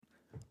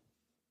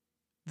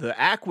The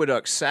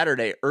Aqueduct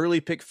Saturday Early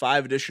Pick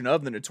 5 edition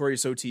of the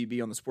Notorious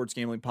OTB on the Sports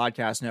Gambling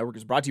Podcast Network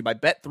is brought to you by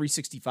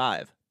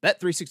Bet365.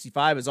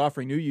 Bet365 is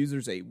offering new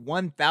users a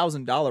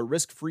 $1,000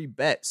 risk-free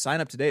bet. Sign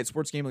up today at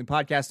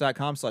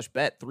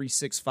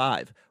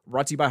sportsgamblingpodcast.com/bet365.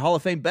 Brought to you by Hall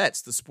of Fame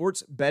Bets, the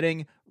sports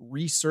betting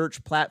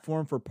research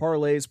platform for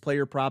parlays,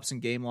 player props,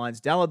 and game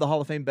lines. Download the Hall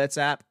of Fame Bets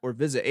app or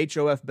visit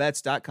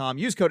hofbets.com.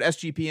 Use code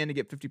SGPN to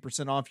get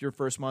 50% off your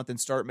first month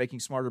and start making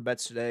smarter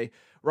bets today.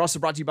 We're also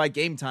brought to you by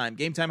Game Time.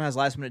 Game Time has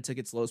last-minute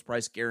tickets, lowest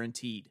price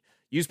guaranteed.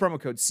 Use promo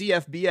code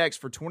CFBX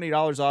for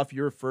 $20 off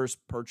your first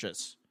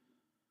purchase.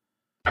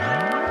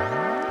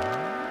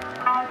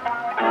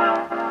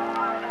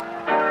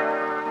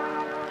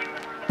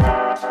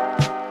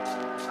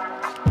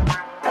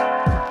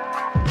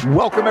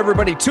 Welcome,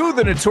 everybody, to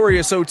the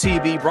Notorious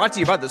OTB, brought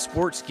to you by the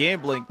Sports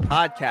Gambling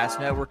Podcast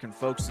Network. And,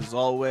 folks, as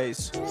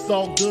always, it's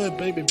all good,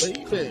 baby.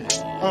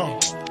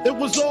 It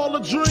was all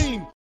a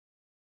dream.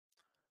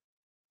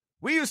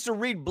 We used to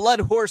read Blood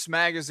Horse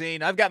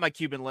magazine. I've got my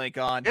Cuban link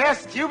on.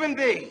 Yes, Cuban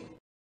B.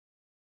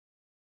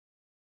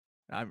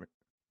 I'm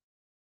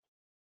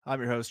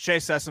your host,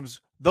 Chase Sessoms,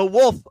 the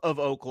Wolf of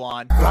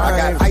Oaklawn.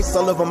 I got ice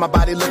all over my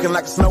body looking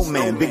like a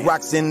snowman. Big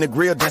rocks in the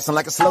grill dancing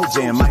like a slow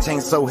jam. My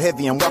chain's so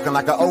heavy I'm walking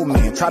like an old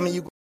man. Try me,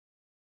 you.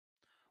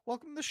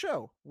 Welcome to the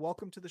show.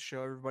 Welcome to the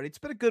show, everybody. It's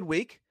been a good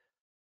week.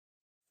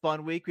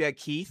 Fun week. We had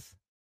Keith,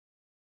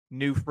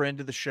 new friend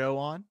of the show,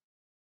 on.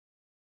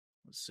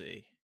 Let's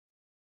see.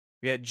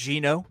 We had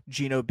Gino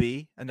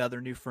B,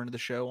 another new friend of the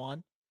show,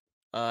 on.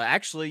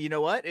 Actually, you know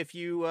what? If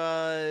you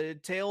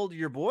tailed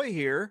your boy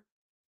here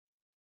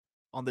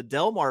on the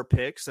Delmar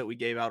picks that we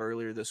gave out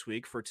earlier this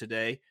week for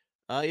today,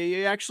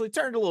 you actually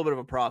turned a little bit of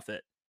a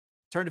profit.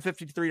 Turned a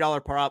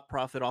 $53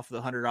 profit off of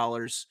the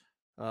 $100.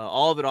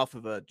 All of it off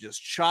of a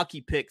just chalky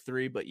pick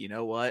 3, but you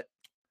know what?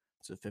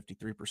 It's a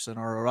 53%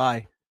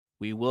 ROI.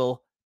 We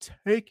will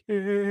take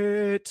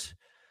it.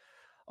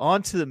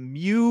 On to the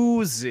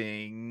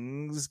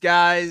musings,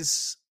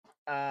 guys.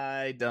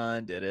 I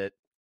done did it.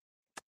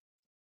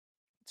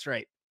 That's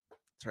right.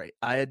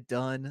 I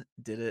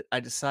did it. I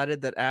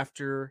decided that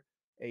after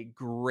a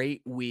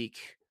great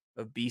week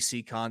of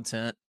BC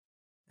content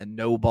and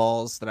no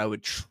balls that I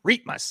would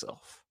treat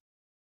myself.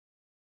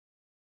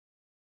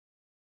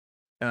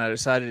 And I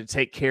decided to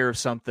take care of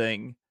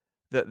something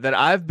that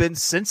I've been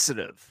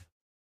sensitive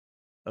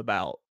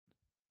about.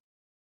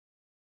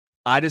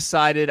 I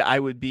decided I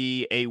would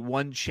be a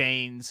one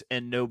chains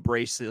and no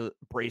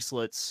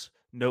bracelets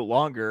no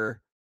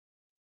longer.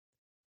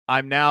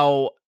 I'm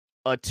now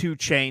a 2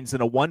 chains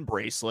and a 1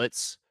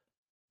 bracelets,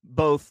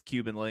 both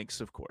Cuban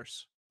links, of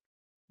course.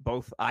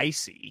 Both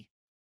icy.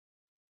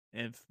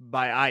 And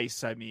by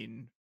ice, I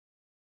mean,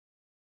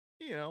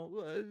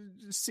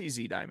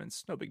 CZ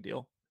diamonds. No big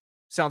deal.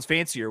 Sounds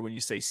fancier when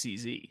you say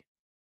CZ.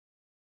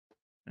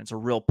 And it's a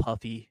real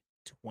puffy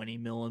 20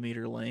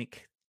 millimeter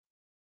link.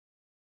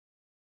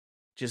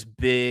 Just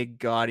big,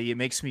 gaudy. It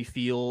makes me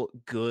feel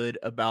good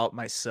about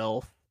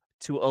myself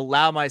to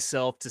allow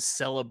myself to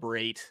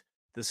celebrate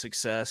the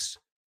success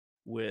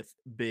with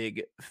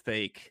big,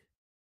 fake,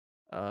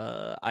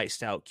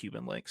 iced out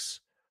Cuban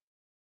links.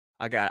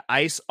 I got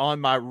ice on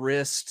my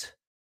wrist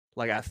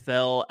like I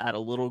fell at a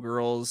little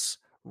girl's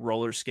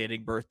roller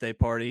skating birthday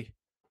party.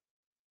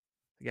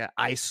 I got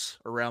ice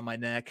around my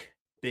neck,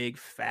 big,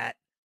 fat,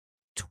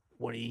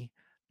 20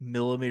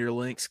 millimeter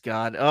links.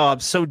 God, I'm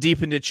so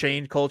deep into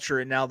chain culture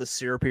and now the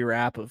syrupy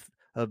rap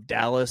of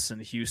Dallas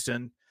and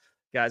Houston.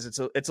 Guys,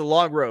 it's a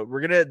long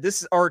road.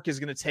 This arc is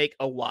gonna take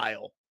a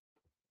while.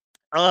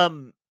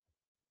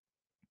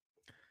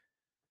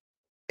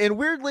 In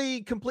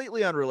weirdly,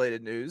 completely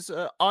unrelated news,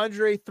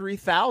 Andre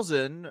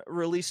 3000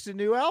 released a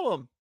new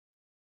album.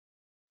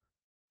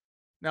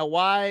 Now,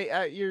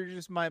 why? You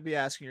just might be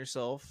asking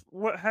yourself,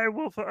 "What? Hey,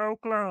 Wolf of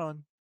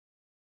Oaklawn,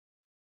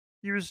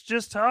 you was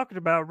just talking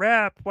about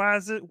rap. Why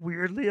is it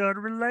weirdly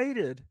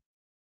unrelated?"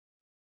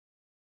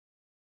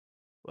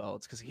 Well,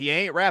 it's because he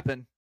ain't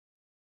rapping.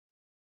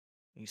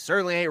 He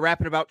certainly ain't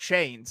rapping about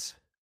chains.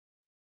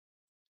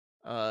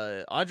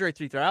 Andre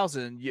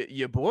 3000,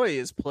 your boy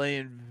is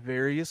playing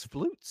various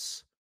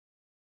flutes.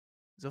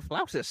 He's a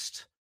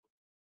flautist.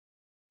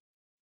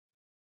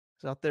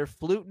 He's out there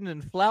fluting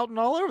and flouting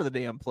all over the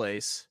damn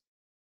place.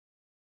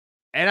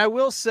 And I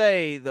will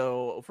say,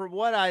 though, from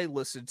what I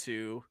listened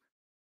to,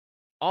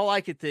 all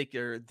I could think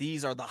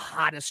these are the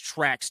hottest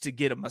tracks to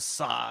get a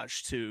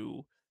massage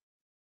to.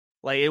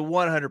 Like, it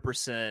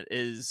 100%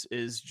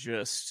 is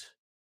just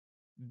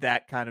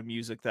that kind of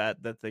music that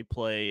they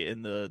play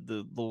in the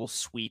little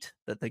suite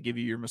that they give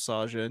you your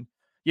massage in.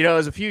 It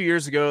was a few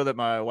years ago that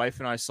my wife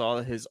and I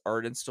saw his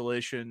art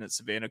installation at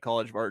Savannah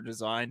College of Art and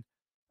Design.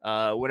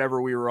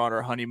 Whenever we were on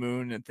our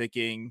honeymoon and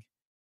thinking,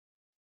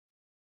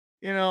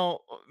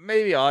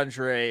 maybe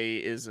Andre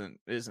isn't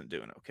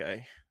doing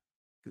okay.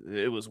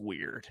 It was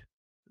weird.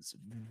 It's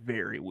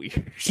very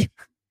weird.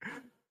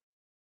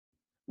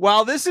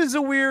 While this is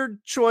a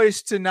weird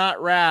choice to not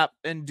rap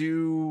and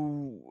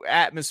do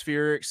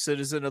atmospheric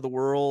citizen of the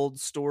world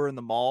store in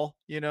the mall,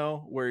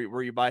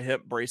 where you buy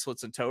hip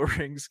bracelets and toe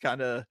rings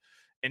kind of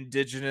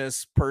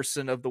indigenous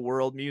person of the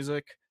world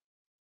music.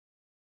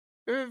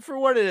 For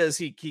what it is,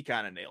 he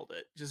kind of nailed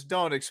it. Just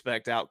don't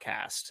expect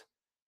Outcast.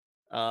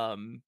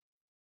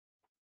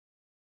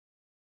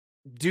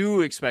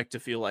 Do expect to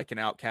feel like an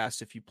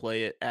Outcast if you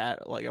play it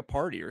at like a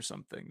party or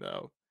something,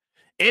 though.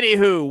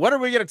 Anywho, what are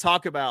we going to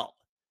talk about?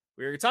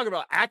 We're going to talk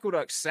about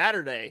Aqueduct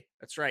Saturday.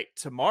 That's right,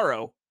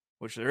 tomorrow,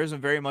 which there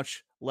isn't very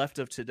much left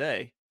of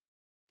today.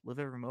 Live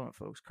every moment,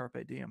 folks.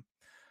 Carpe diem.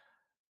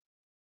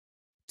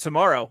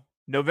 Tomorrow,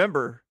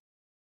 November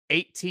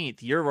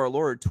 18th, year of our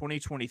Lord,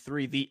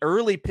 2023, the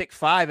early pick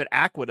 5 at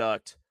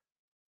Aqueduct.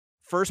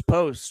 First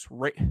post,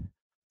 right,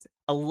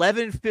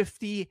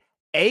 11:50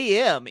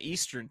 a.m.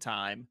 Eastern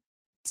time,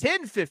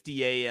 10:50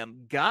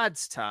 a.m.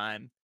 God's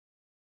time,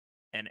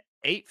 and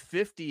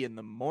 8:50 in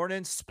the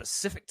morning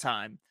Pacific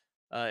time.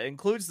 It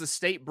includes the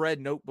state bred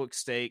notebook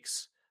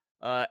stakes,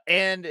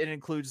 and it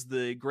includes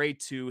the grade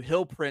 2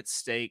 Hill Print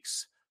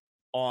stakes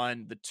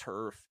on the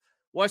turf.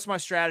 What's my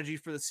strategy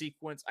for the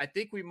sequence? I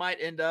think we might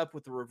end up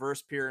with the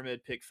reverse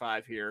pyramid pick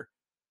 5 here,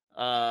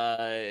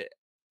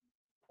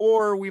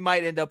 or we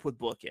might end up with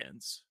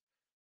bookends.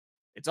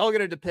 It's all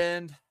going to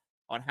depend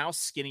on how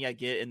skinny I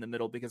get in the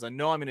middle, because I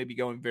know I'm going to be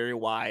going very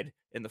wide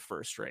in the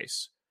first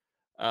race.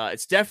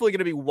 It's definitely going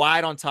to be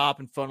wide on top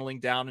and funneling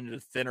down into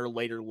thinner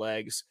later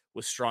legs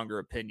with stronger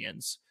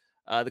opinions.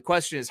 The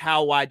question is,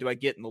 how wide do I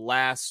get in the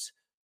last?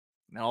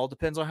 It all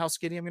depends on how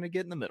skinny I'm going to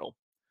get in the middle.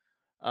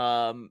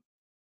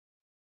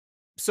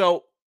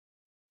 So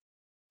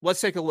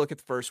let's take a look at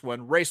the first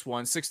one. Race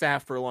 1,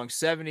 6.5 furlong,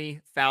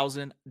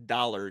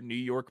 $70,000 New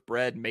York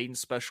bred maiden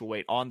special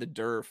weight on the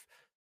Durf.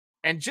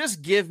 And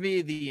just give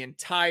me the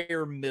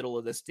entire middle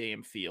of this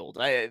damn field.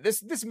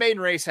 This maiden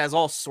race has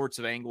all sorts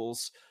of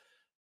angles.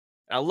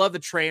 I love the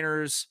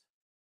trainers.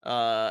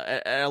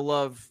 I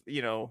love,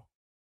 the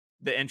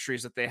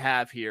entries that they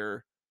have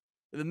here.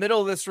 The middle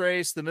of this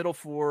race, the middle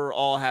 4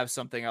 all have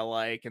something I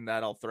like, and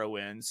that I'll throw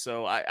in.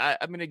 So I'm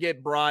going to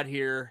get broad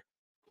here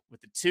with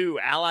the 2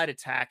 Allied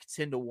Attack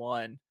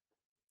 10-1.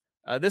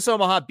 This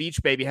Omaha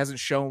Beach Baby hasn't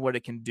shown what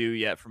it can do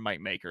yet for Mike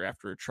Maker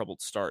after a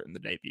troubled start in the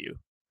debut.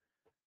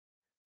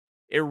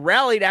 It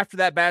rallied after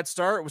that bad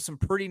start with some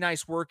pretty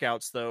nice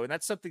workouts, though, and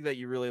that's something that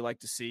you really like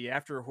to see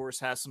after a horse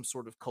has some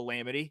sort of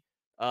calamity,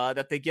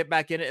 that they get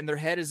back in it and their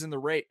head is in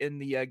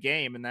the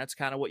game, and that's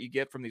kind of what you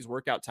get from these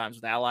workout times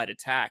with Allied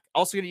Attack.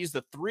 Also going to use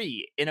the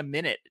 3 in a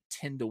minute,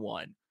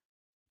 10-1.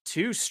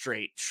 2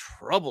 straight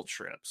trouble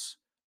trips,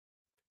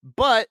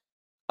 but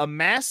a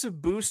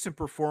massive boost in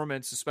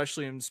performance,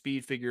 especially in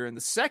speed figure, in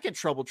the second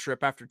trouble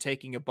trip after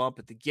taking a bump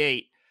at the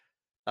gate.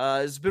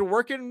 Has been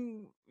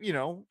working,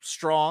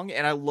 strong,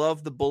 and I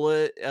love the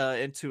bullet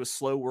into a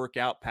slow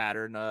workout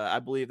pattern. I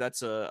believe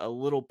that's a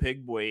little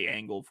pig boy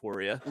angle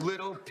for you.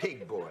 Little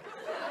pig boy.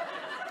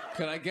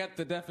 Can I get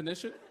the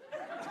definition?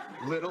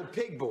 Little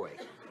pig boy.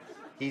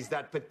 He's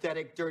that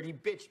pathetic, dirty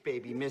bitch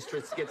baby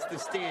mistress gets to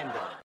stand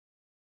on.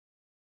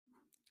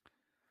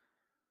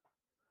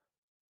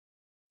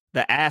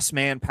 The ass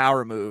man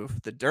power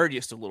move, the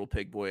dirtiest of little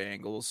pig boy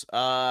angles.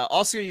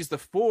 Also use the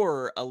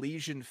 4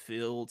 Elysian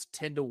Fields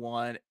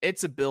 10-1.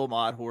 It's a Bill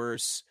Mott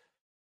horse,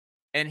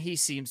 and he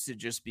seems to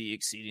just be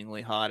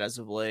exceedingly hot as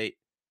of late.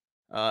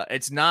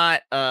 It's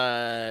not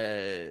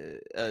a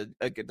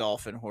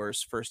Godolphin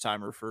horse, first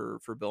timer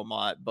for Bill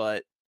Mott,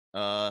 but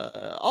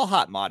I'll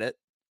hot mod it.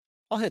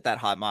 I'll hit that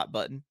hot mod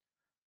button.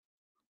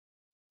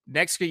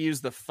 Next, gonna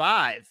use the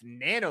 5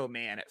 Nano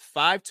Man at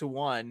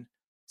 5-1.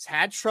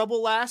 Had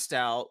trouble last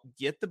out,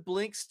 get the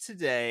blinks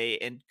today,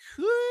 and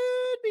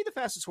could be the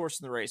fastest horse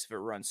in the race if it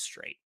runs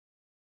straight.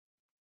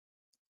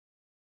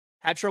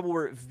 Had trouble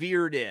where it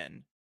veered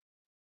in.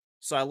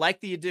 So I like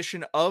the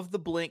addition of the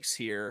blinks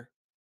here.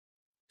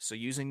 So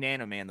using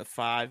Nano Man, the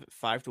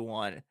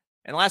 5-1.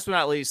 And last but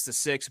not least, the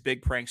 6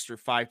 Big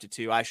Prankster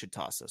 5-2. I should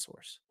toss this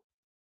horse.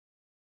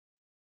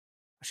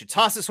 I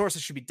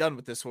should be done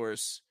with this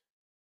horse,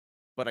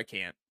 but I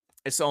can't.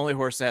 It's the only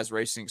horse that has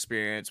racing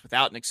experience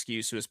without an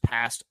excuse, who has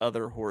passed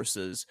other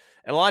horses.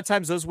 And a lot of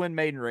times those win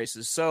maiden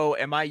races. So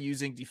am I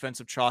using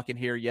defensive chalk in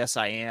here? Yes,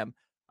 I am.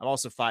 I'm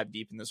also 5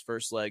 deep in this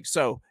first leg.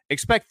 So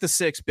expect the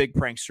 6 Big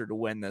Prankster to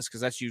win this,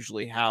 because that's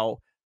usually how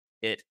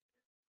it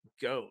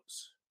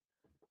goes.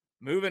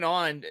 Moving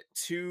on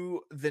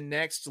to the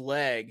next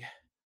leg.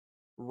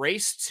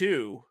 Race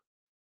 2,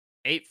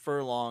 8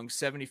 furlong,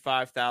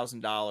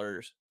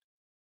 $75,000.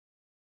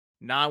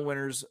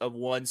 Non-winners of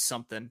 1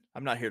 something.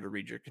 I'm not here to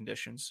read your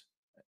conditions.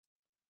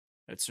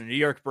 It's a New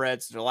York bred.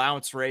 It's an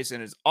allowance race,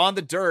 and it's on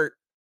the dirt.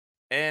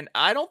 And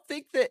I don't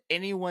think that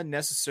anyone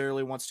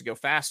necessarily wants to go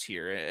fast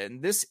here.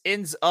 And this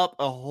ends up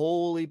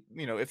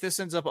if this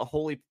ends up a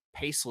wholly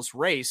paceless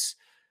race,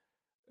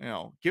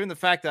 given the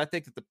fact that I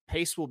think that the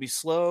pace will be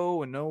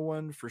slow and no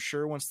one for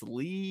sure wants to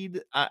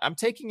lead, I'm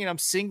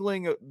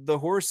singling the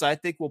horse I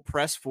think will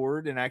press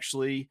forward and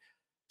actually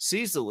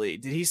seize the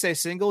lead. Did he say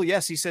single?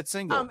 Yes, he said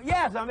single.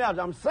 Yes,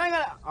 I'm singing.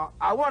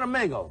 I want to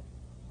mingle.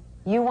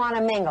 You want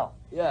to mingle?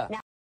 Yeah.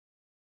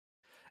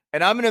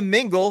 And I'm going to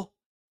mingle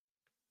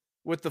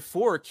With the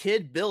 4,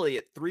 Kid Billy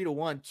at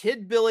 3-1.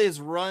 Kid Billy has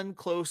run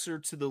closer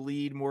to the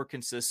lead more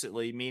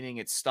consistently, meaning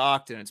it's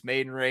stocked and it's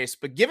maiden race.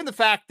 But given the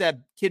fact that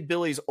Kid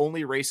Billy is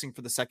only racing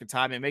for the second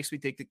time, it makes me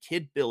think that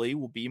Kid Billy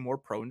will be more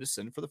prone to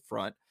send for the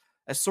front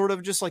as sort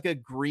of just like a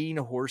green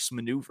horse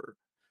maneuver.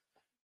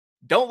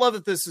 Don't love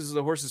that this is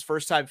the horse's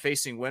first time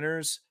facing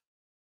winners,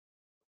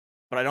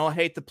 but I don't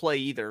hate the play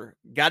either.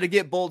 Got to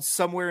get bold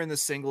somewhere in the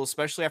single,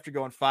 especially after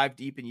going 5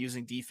 deep and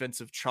using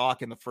defensive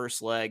chalk in the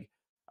first leg.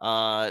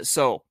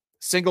 So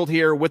singled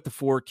here with the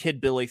 4,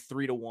 Kid Billy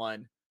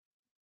 3-1.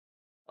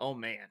 Oh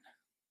man.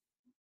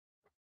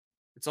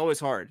 It's always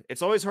hard.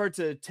 It's always hard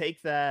to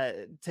take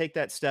that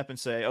step and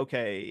say,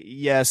 okay,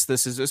 yes,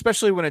 this is,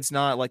 especially when it's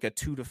not like a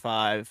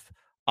 2-5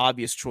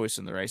 obvious choice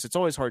in the race. It's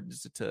always hard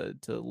to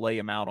lay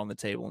him out on the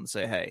table and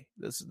say, hey,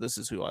 this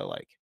is who I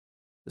like.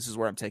 This is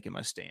where I'm taking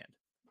my stand.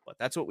 But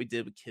that's what we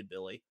did with Kid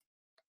Billy.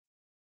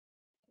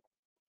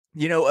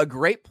 You know, a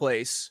great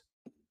place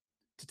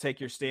to take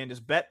your stand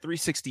is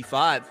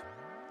Bet365.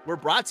 We're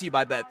brought to you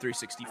by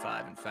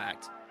Bet365, in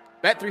fact.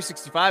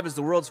 Bet365 is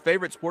the world's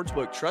favorite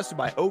sportsbook, trusted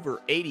by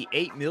over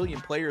 88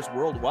 million players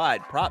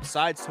worldwide. Props,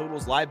 sides,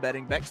 totals, live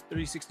betting,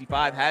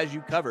 Bet365 has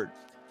you covered.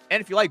 And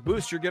if you like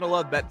boosts, you're going to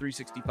love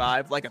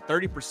Bet365, like a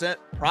 30%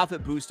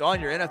 profit boost on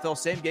your NFL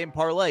same-game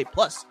parlay.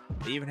 Plus,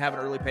 they even have an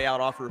early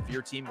payout offer if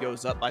your team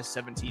goes up by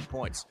 17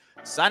 points.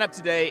 Sign up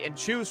today and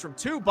choose from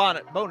 2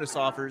 bonus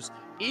offers,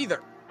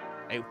 either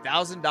a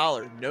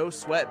 $1,000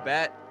 no-sweat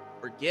bet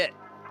or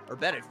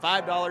bet at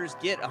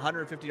 $5, get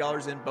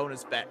 $150 in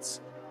bonus bets.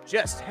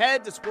 Just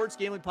head to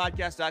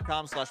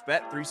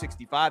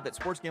sportsgamblingpodcast.com/bet365. That's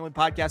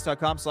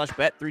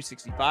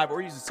sportsgamblingpodcast.com/bet365,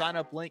 or use the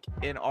sign-up link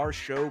in our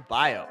show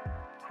bio.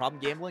 Problem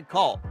gambling?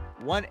 Call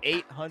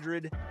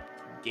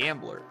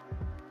 1-800-GAMBLER.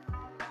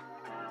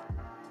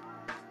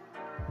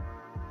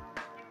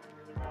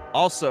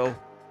 Also,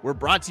 we're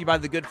brought to you by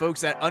the good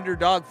folks at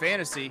Underdog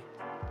Fantasy.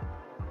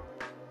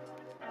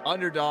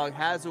 Underdog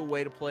has a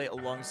way to play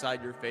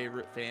alongside your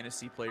favorite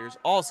fantasy players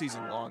all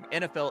season long.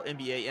 NFL,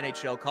 NBA,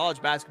 NHL, college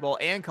basketball,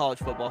 and college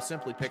football.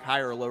 Simply pick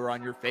higher or lower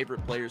on your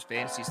favorite players'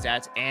 fantasy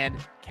stats and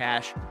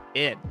cash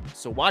in.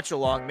 So watch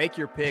along, make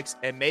your picks,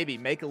 and maybe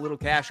make a little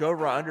cash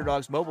over on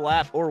Underdog's mobile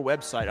app or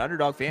website,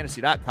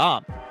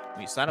 underdogfantasy.com.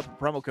 When you sign up with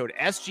promo code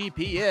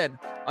SGPN,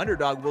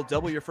 Underdog will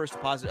double your first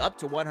deposit up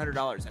to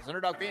 $100. That's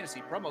Underdog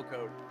Fantasy, promo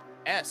code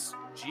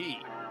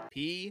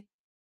SGPN.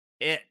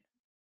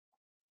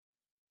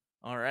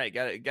 All right,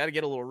 got to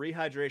get a little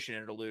rehydration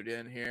interlude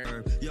in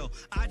here. Yo,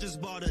 I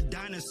just bought a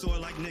dinosaur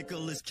like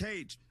Nicolas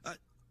Cage.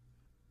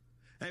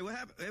 Hey, what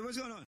happened? Hey, what's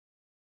going on?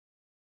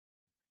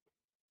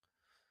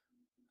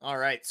 All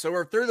right, so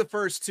we're through the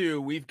first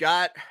 2. We've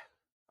got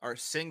our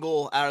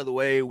single out of the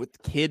way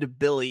with Kid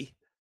Billy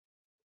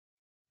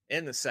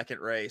in the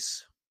second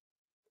race.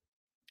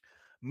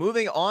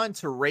 Moving on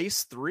to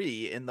race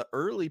 3 in the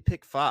early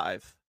pick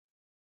 5.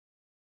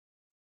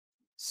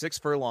 6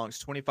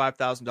 furlongs,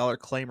 $25,000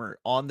 claimer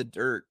on the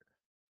dirt.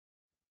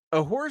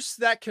 A horse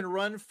that can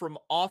run from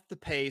off the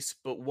pace,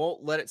 but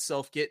won't let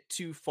itself get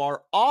too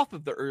far off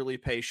of the early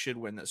pace should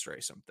win this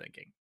race, I'm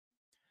thinking.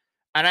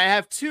 And I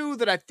have 2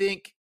 that I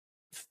think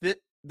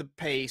fit the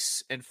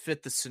pace and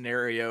fit the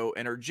scenario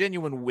and are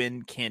genuine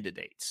win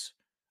candidates.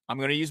 I'm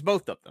going to use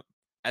both of them,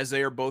 as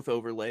they are both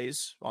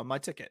overlays on my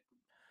ticket.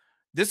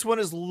 This one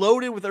is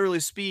loaded with early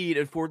speed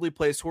and forwardly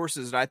placed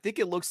horses, and I think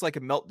it looks like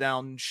a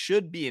meltdown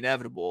should be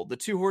inevitable. The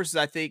 2 horses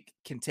I think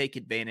can take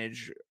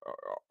advantage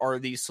are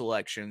these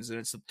selections, and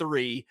it's the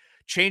 3,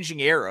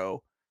 Charging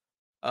Arrow.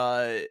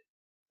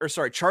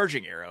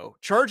 Charging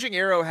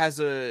Arrow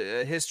has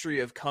a history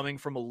of coming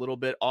from a little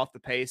bit off the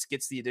pace,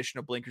 gets the addition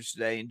of blinkers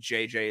today, and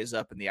JJ is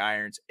up in the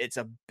irons. It's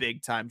a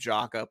big-time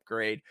jock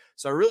upgrade.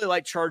 So I really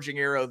like Charging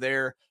Arrow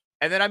there.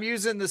 And then I'm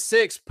using the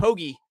 6,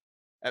 Poggy,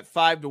 at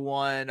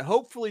 5-1.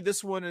 Hopefully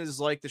this one is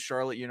like the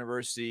Charlotte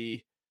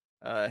University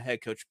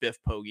head coach Biff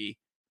Poggi,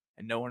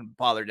 and no one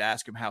bothered to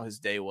ask him how his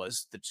day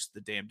was. Just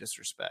the damn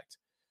disrespect.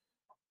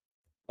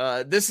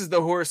 This is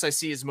the horse I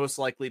see is most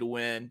likely to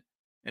win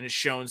and has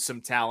shown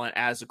some talent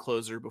as a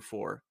closer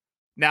before.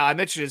 Now, I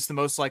mentioned it's the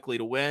most likely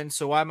to win,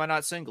 so why am I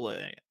not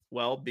singling it?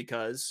 Well,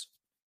 because,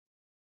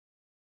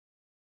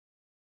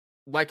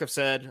 like I've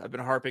said, I've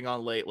been harping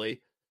on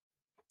lately,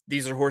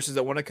 these are horses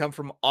that want to come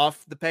from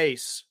off the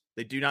pace.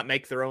 They do not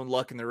make their own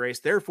luck in the race.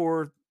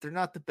 Therefore, they're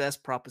not the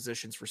best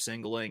propositions for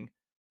singling.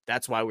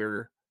 That's why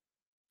we're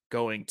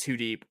going 2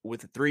 deep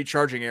with the 3,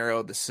 Charging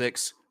Arrow, the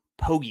 6,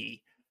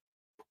 Poggy.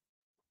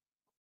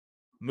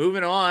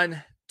 Moving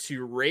on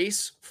to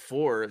race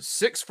 4,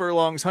 6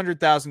 furlongs,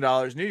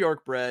 $100,000, New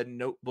York bred,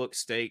 notebook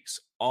stakes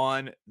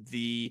on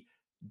the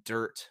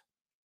dirt.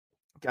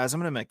 Guys,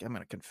 I'm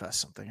gonna confess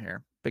something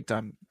here. Big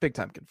time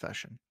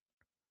confession.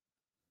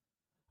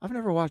 I've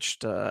never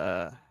watched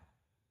The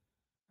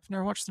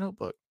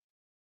Notebook.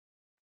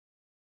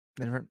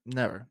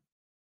 Never.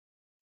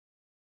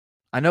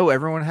 I know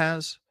everyone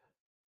has.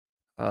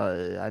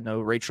 I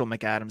know Rachel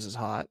McAdams is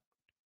hot.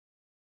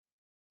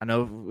 I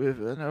know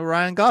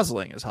Ryan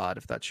Gosling is hot,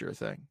 if that's your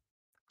thing.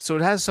 So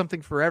it has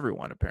something for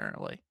everyone,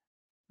 apparently.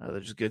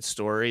 There's a good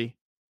story.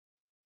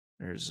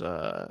 There's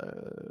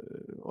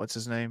what's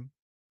his name?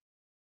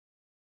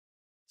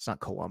 It's not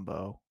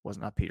Columbo. Was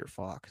not Peter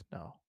Falk.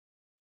 No.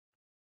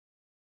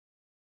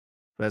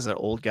 But as that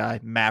old guy,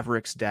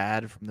 Maverick's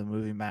dad from the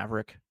movie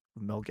Maverick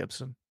with Mel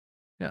Gibson.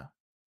 Yeah.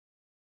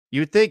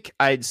 You would think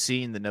I'd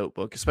seen The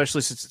Notebook,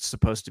 especially since it's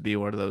supposed to be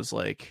one of those,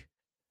 like,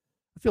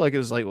 I feel like it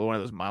was like one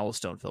of those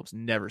milestone films.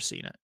 Never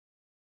seen it.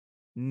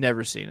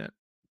 Never seen it.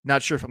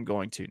 Not sure if I'm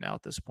going to now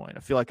at this point. I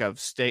feel like I've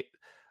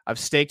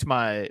staked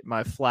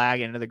my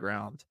flag into the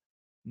ground.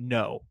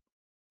 No,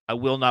 I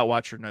will not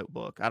watch your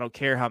Notebook. I don't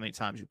care how many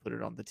times you put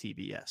it on the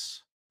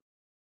TBS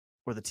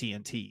or the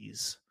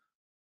TNTs.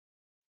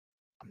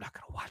 I'm not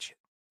going to watch it.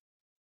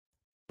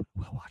 But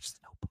we'll watch The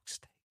Notebook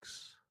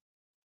stakes.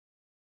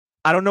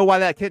 I don't know why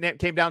that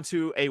came down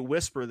to a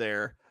whisper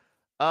there.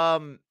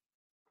 I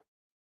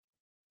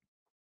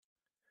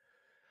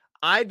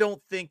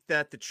don't think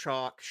that the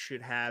chalk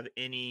should have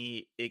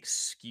any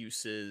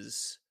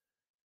excuses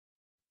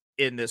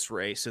in this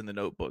race in the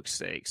Notebook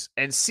stakes.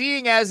 And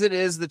seeing as it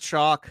is the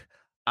chalk,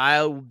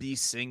 I'll be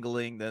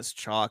singling this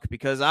chalk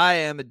because I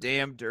am a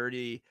damn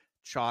dirty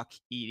chalk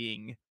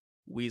eating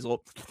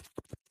weasel.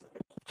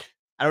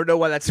 I don't know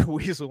why that's a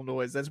weasel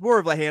noise. That's more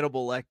of a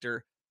Hannibal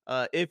Lecter.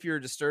 If you're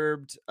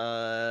disturbed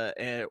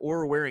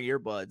or wearing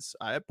earbuds,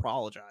 I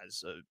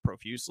apologize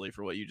profusely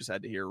for what you just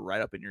had to hear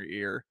right up in your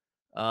ear.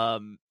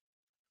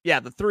 Yeah,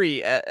 the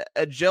three,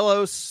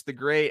 Agelos, the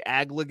great,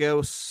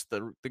 Aglagos,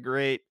 the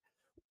great.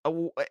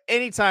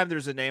 Anytime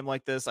there's a name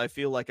like this, I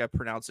feel like I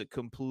pronounce it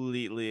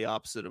completely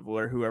opposite of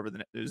whoever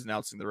is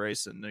announcing the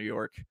race in New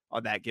York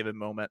on that given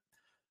moment.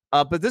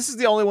 But this is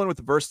the only one with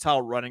the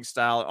versatile running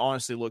style. It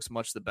honestly looks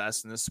much the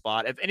best in this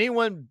spot. If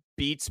anyone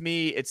beats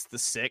me, it's the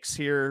 6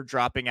 here,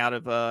 dropping out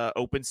of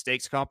open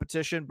stakes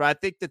competition. But I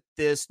think that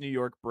this New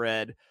York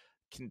bred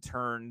can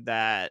turn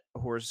that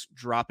horse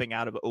dropping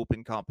out of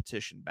open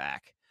competition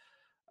back.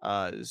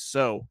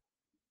 So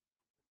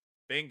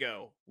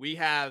bingo. We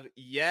have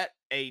yet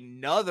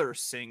another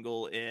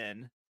single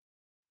in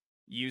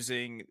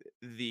using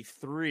the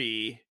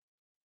 3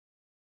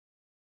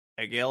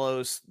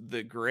 Agelos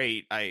the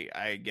Great,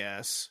 I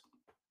guess.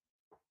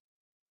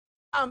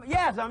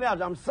 Yes,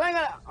 I'm singing.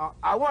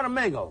 I want to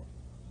mingle.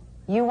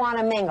 You want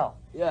to mingle?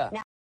 Yeah.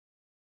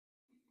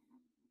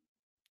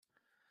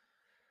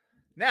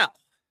 Now,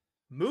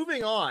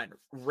 moving on,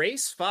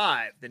 race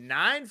 5, the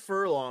 9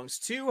 furlongs,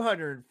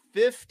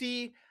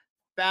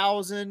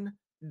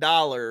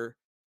 $250,000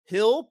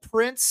 Hill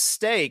Prince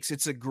Stakes.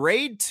 It's a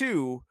grade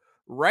 2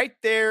 right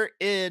there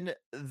in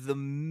the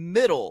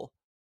middle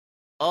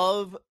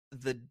of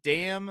the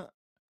damn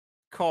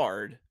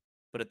card,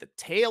 but at the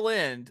tail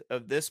end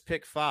of this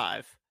pick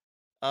 5.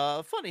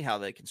 Funny how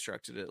they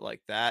constructed it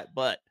like that,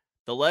 but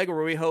the leg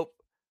where we hope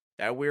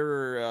that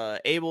we're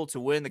able to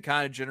win the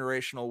kind of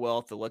generational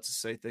wealth that lets us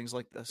say things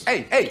like this.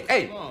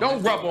 Hey,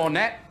 don't rub on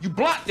that. You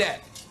block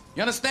that.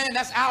 You understand?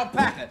 That's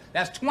alpaca.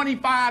 That's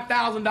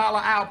 $25,000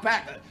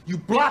 alpaca. You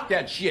block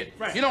that shit.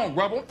 Right. You don't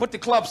rub on. Put the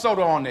club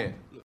soda on there.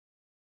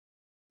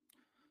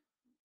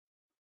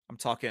 I'm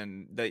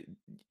talking that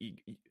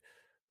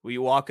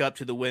you walk up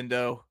to the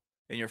window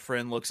and your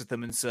friend looks at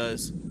them and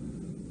says,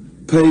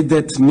 "Pay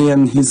that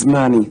man his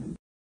money.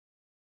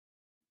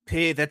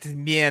 Pay that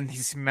man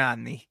his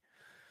money."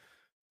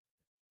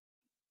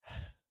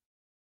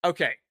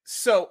 Okay,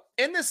 so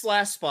in this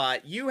last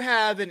spot, you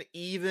have an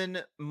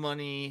even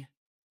money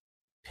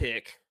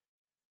pick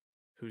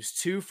who's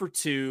 2 for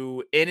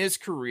 2 in his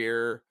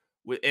career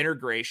with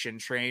integration,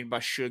 trained by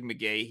Shug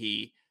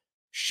McGahee.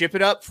 Ship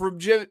it up from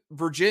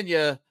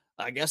Virginia,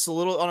 I guess a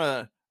little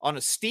on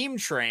a steam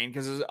train,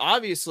 because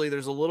obviously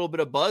there's a little bit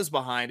of buzz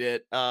behind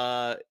it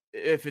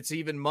if it's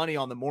even money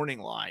on the morning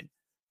line.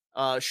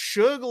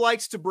 Shug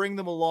likes to bring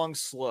them along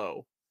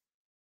slow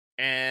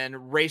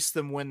and race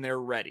them when they're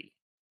ready.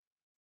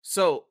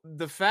 So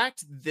the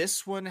fact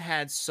this one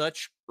had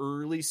such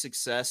early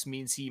success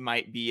means he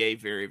might be a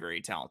very,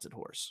 very talented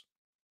horse.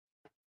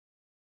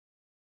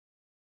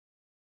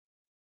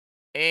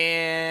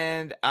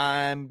 And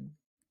I'm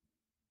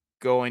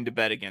going to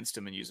bet against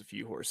him and use a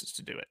few horses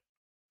to do it.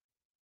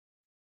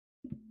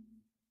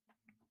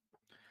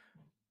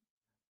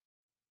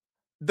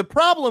 The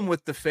problem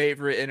with the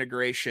favorite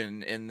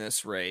integration in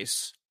this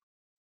race,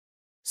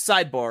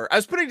 sidebar, I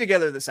was putting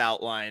together this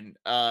outline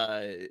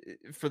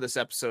for this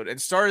episode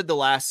and started the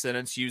last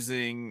sentence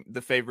using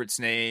the favorite's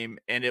name,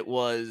 and it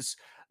was,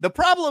 the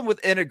problem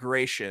with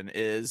integration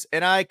is,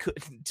 and I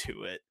couldn't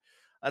do it.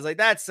 I was like,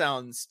 that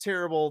sounds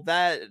terrible.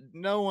 That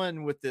no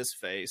one with this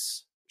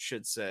face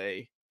should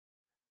say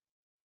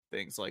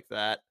things like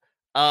that.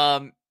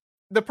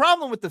 The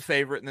problem with the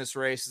favorite in this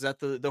race is that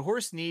the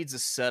horse needs a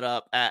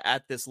setup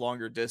at this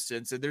longer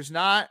distance, and there's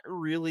not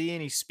really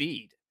any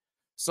speed.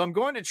 So I'm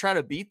going to try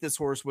to beat this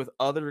horse with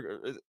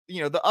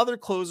the other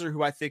closer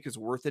who I think is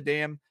worth a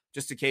damn,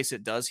 just in case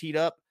it does heat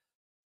up.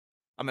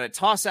 I'm going to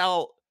toss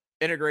out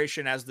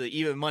integration as the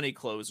even money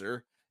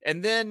closer,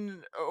 and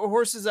then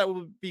horses that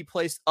will be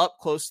placed up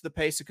close to the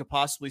pace and could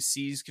possibly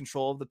seize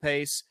control of the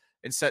pace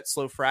and set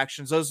slow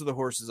fractions. Those are the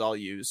horses I'll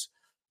use.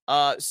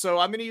 So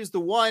I'm going to use the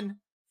 1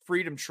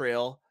 Freedom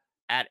Trail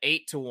at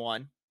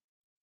 8-1.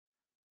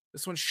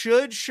 This one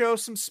should show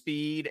some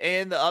speed,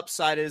 and the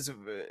upside is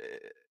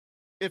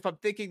if I'm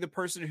thinking the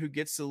person who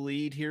gets the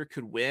lead here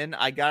could win,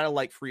 I gotta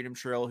like Freedom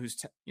Trail, whose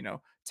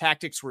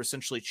tactics were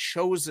essentially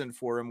chosen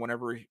for him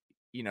whenever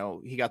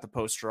he got the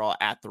post draw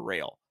at the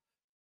rail.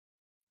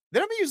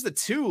 Then I'm gonna use the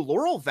 2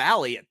 Laurel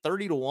Valley at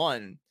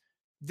 30-1.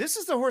 This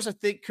is the horse I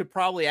think could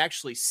probably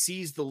actually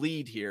seize the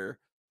lead here.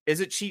 Is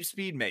it cheap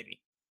speed?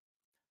 Maybe.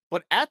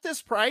 But at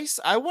this price,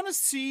 I want to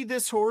see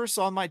this horse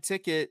on my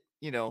ticket,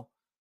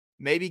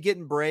 maybe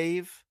getting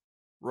brave,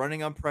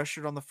 running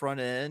unpressured on the front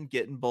end,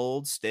 getting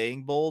bold,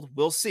 staying bold.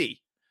 We'll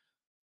see.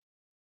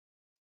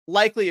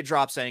 Likely it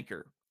drops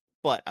anchor,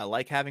 but I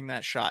like having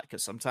that shot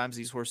because sometimes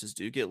these horses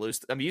do get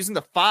loose. I'm using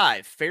the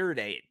 5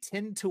 Faraday at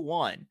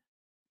 10-1.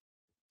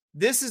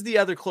 This is the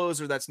other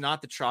closer that's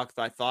not the chalk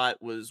that I thought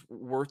was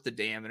worth the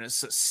damn, and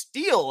it's a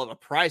steal of a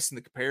price in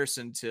the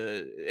comparison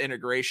to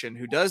Integration,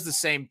 who does the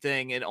same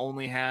thing and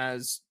only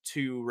has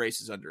 2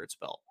 races under its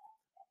belt.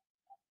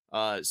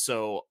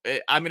 So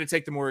I'm going to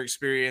take the more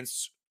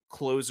experienced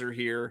closer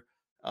here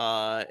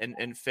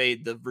and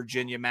fade the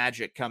Virginia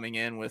Magic coming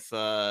in with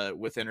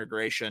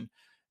Integration.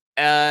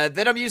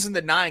 Then I'm using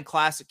the 9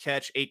 Classic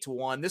Catch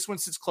 8-1. This one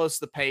sits close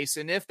to the pace,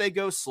 and if they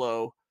go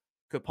slow,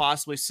 could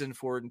possibly send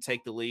forward and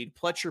take the lead.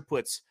 Pletcher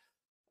puts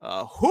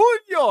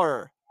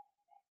Junior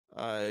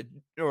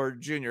or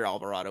Junior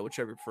Alvarado,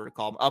 whichever you prefer to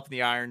call him, up in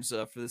the irons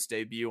for this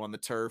debut on the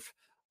turf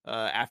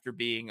after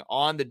being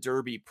on the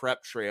Derby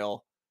prep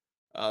trail.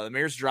 The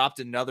mare's dropped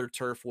another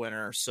turf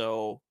winner,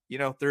 so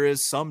there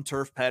is some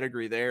turf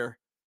pedigree there.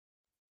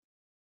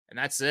 And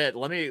that's it.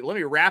 Let me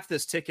wrap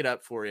this ticket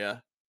up for you.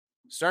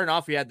 Starting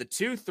off, we had the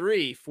 2,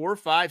 3, 4,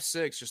 5,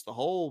 6, just the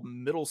whole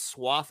middle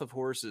swath of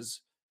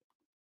horses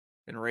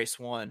in race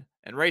 1.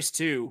 And race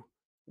 2,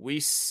 we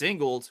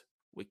singled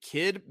with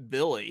Kid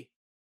Billy.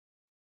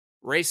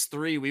 Race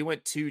 3, we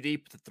went 2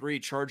 deep with the 3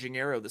 Charging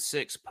Arrow, the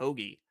 6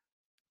 Pogie.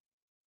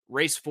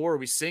 Race 4,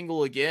 we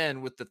single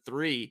again with the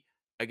 3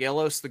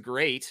 Agelos the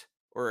Great,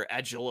 or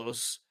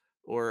Agelos,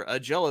 or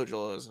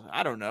Agelos.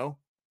 I don't know.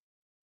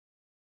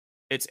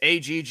 It's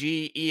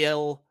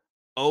Aggelos.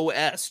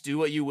 Do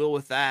what you will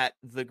with that.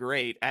 The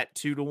Great at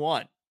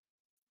 2-1.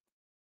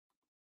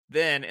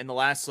 Then in the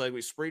last leg,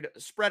 we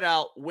spread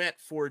out, went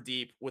 4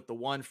 deep with the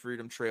 1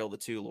 Freedom Trail, the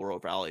 2 Laurel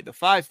Valley, the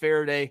 5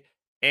 Faraday,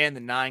 and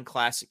the 9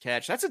 Classic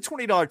Catch. That's a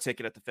 $20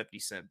 ticket at the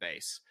 50-cent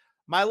base.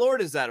 My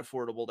Lord, is that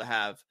affordable to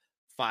have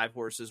 5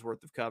 horses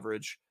worth of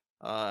coverage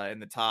in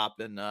the top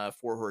and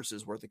 4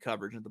 horses worth of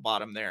coverage at the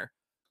bottom there.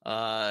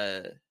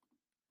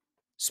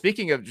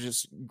 Speaking of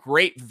just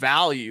great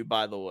value,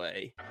 by the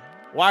way,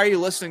 why are you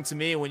listening to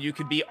me when you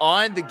could be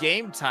on the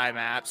Game Time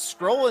app,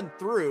 scrolling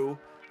through,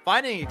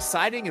 finding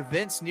exciting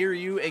events near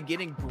you, and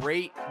getting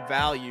great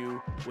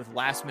value with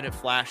last-minute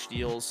flash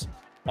deals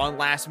on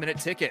last-minute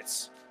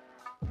tickets?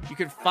 You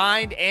can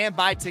find and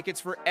buy tickets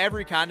for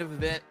every kind of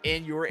event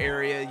in your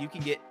area. You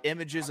can get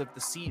images of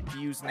the seat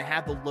views, and they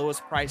have the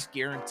lowest price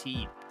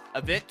guaranteed.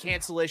 Event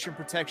cancellation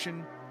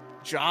protection,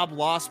 job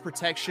loss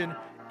protection,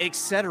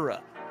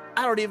 etc.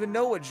 I don't even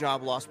know what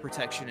job loss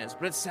protection is,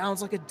 but it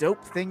sounds like a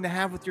dope thing to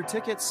have with your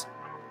tickets.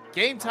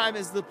 Game Time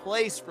is the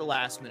place for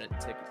last-minute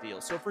ticket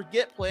deals, so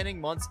forget planning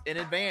months in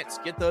advance.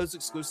 Get those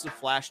exclusive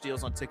flash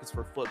deals on tickets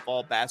for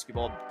football,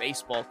 basketball,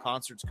 baseball,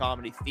 concerts,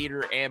 comedy,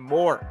 theater, and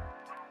more.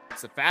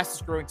 It's the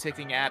fastest-growing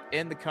ticketing app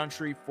in the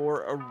country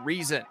for a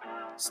reason.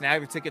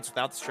 Snag the tickets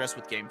without the stress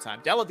with Game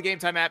Time. Download the Game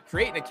Time app,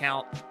 create an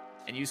account,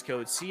 and use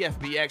code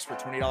CFBX for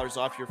 $20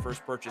 off your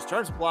first purchase.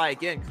 Terms apply.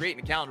 Again, create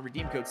an account and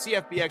redeem code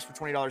CFBX for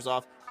 $20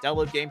 off.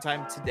 Download Game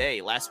Time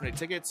today. Last-minute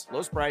tickets,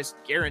 lowest price,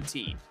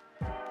 guaranteed.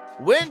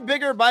 Win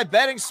bigger by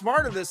betting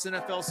smarter this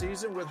NFL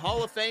season with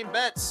Hall of Fame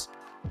Bets,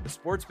 the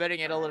sports betting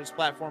analytics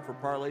platform for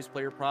parlays,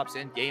 player props,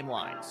 and game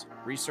lines.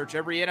 Research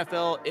every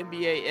NFL,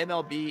 NBA,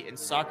 MLB, and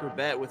soccer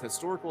bet with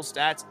historical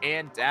stats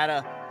and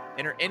data.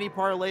 Enter any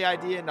parlay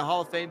idea into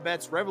Hall of Fame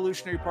Bets'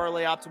 revolutionary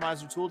parlay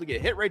optimizer tool to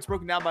get hit rates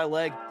broken down by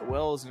leg, as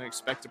well as an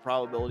expected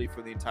probability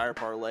for the entire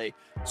parlay.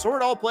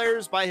 Sort all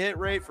players by hit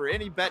rate for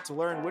any bet to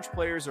learn which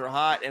players are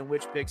hot and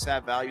which picks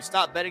have value.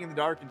 Stop betting in the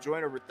dark and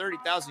join over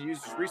 30,000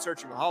 users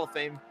researching the Hall of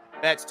Fame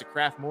Bets to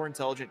craft more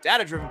intelligent,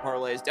 data-driven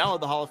parlays.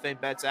 Download the Hall of Fame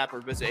Bets app or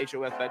visit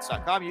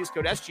hofbets.com. Use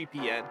code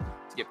SGPN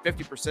to get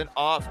 50%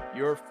 off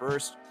your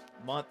first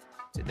month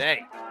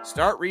today.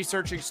 Start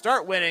researching,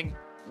 start winning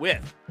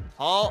with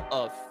Hall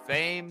of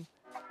Fame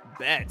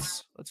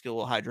Bets. Let's get a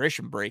little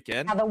hydration break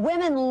in. Now, the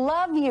women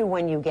love you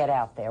when you get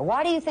out there.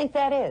 Why do you think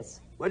that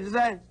is? What'd you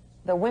say?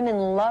 The women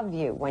love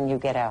you when you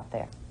get out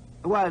there.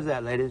 Why is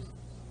that, ladies?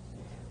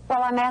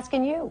 Well, I'm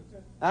asking you.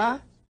 Huh?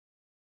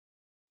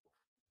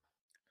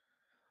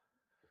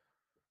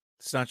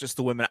 It's not just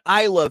the women.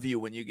 I love you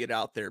when you get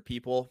out there,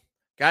 people.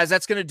 Guys,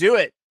 that's going to do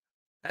it.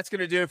 That's going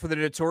to do it for the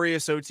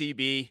Notorious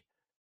OTB,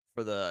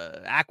 for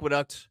the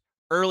Aqueduct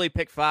early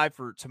pick 5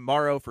 for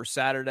tomorrow, for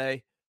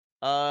Saturday,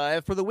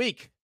 and for the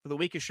week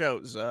of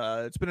shows.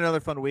 It's been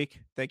another fun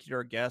week. Thank you to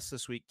our guests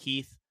this week,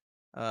 Keith,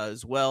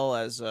 as well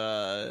as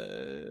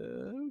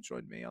who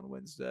joined me on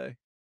Wednesday?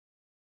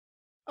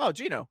 Oh,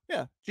 Gino.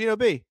 Yeah, Gino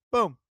B.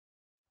 Boom.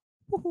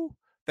 Woo-hoo.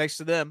 Thanks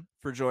to them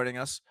for joining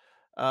us.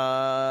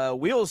 We'll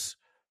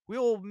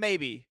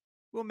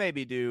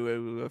maybe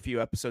do a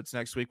few episodes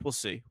next week. We'll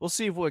see. We'll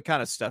see what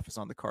kind of stuff is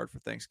on the card for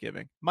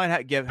Thanksgiving. Might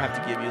have to give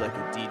you like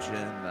a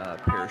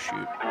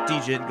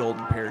DGen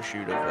golden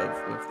parachute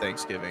of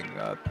Thanksgiving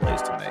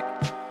plays to make.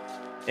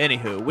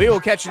 Anywho, we will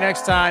catch you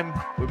next time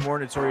with more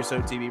Notorious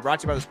OTB,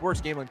 brought to you by the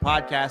Sports Gambling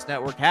Podcast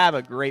Network. Have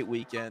a great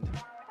weekend.